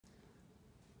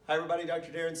Hi everybody,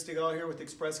 Dr. Darren Stigall here with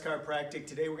Express Chiropractic.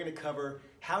 Today we're going to cover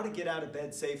how to get out of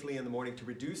bed safely in the morning to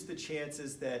reduce the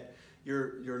chances that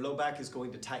your low back is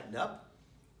going to tighten up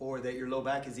or that your low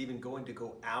back is even going to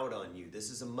go out on you.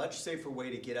 This is a much safer way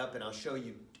to get up, and I'll show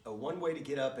you one way to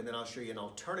get up, and then I'll show you an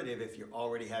alternative if you're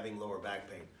already having lower back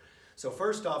pain. So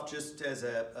first off, just as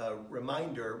a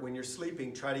reminder, when you're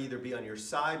sleeping, try to either be on your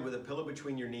side with a pillow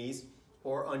between your knees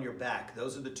or on your back.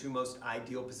 Those are the two most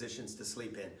ideal positions to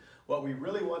sleep in. What we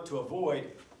really want to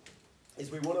avoid is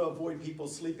we want to avoid people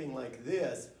sleeping like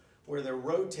this, where they're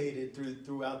rotated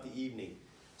throughout the evening.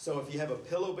 So if you have a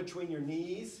pillow between your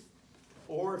knees,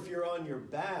 or if you're on your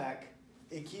back,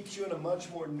 it keeps you in a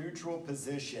much more neutral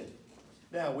position.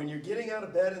 Now, when you're getting out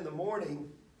of bed in the morning,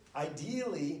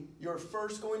 ideally, you're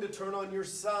first going to turn on your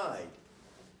side.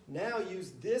 Now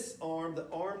use this arm, the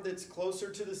arm that's closer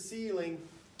to the ceiling,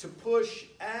 to push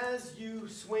as you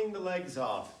swing the legs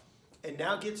off. And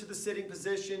now get to the sitting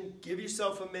position. Give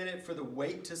yourself a minute for the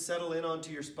weight to settle in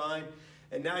onto your spine.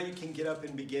 And now you can get up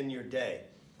and begin your day.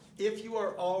 If you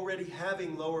are already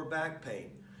having lower back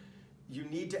pain, you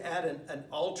need to add an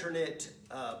alternate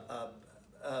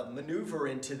maneuver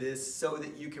into this so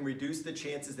that you can reduce the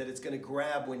chances that it's going to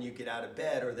grab when you get out of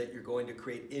bed, or that you're going to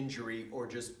create injury or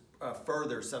just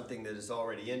further something that is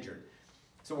already injured.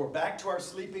 So we're back to our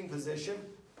sleeping position,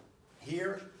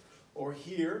 here or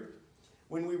here.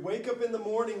 When we wake up in the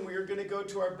morning, we are going to go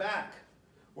to our back.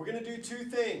 We're going to do two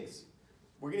things.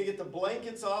 We're going to get the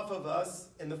blankets off of us,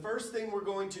 and the first thing we're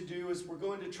going to do is we're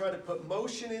going to try to put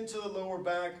motion into the lower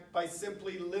back by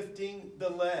simply lifting the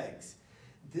legs.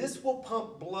 This will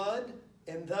pump blood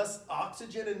and thus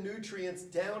oxygen and nutrients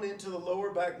down into the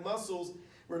lower back muscles.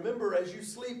 Remember, as you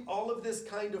sleep, all of this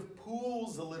kind of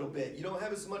pools a little bit. You don't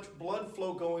have as much blood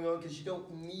flow going on because you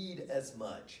don't need as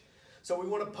much. So we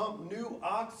want to pump new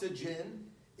oxygen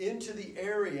into the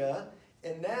area.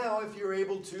 And now, if you're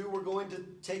able to, we're going to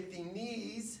take the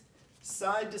knees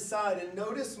side to side. And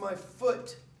notice my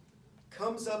foot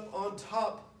comes up on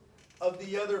top of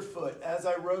the other foot as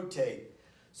I rotate.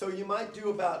 So you might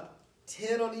do about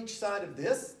 10 on each side of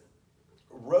this.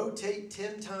 Rotate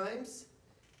 10 times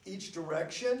each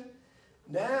direction.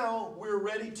 Now we're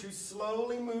ready to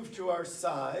slowly move to our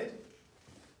side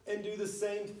and do the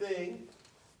same thing.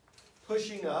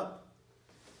 Pushing up.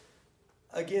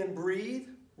 Again, breathe,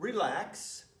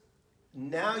 relax.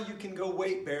 Now you can go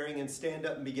weight bearing and stand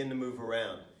up and begin to move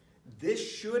around. This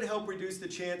should help reduce the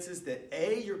chances that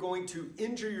A, you're going to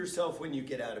injure yourself when you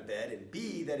get out of bed, and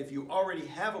B, that if you already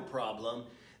have a problem,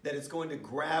 that it's going to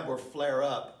grab or flare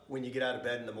up when you get out of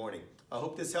bed in the morning. I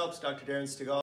hope this helps. Dr. Darren Stigall.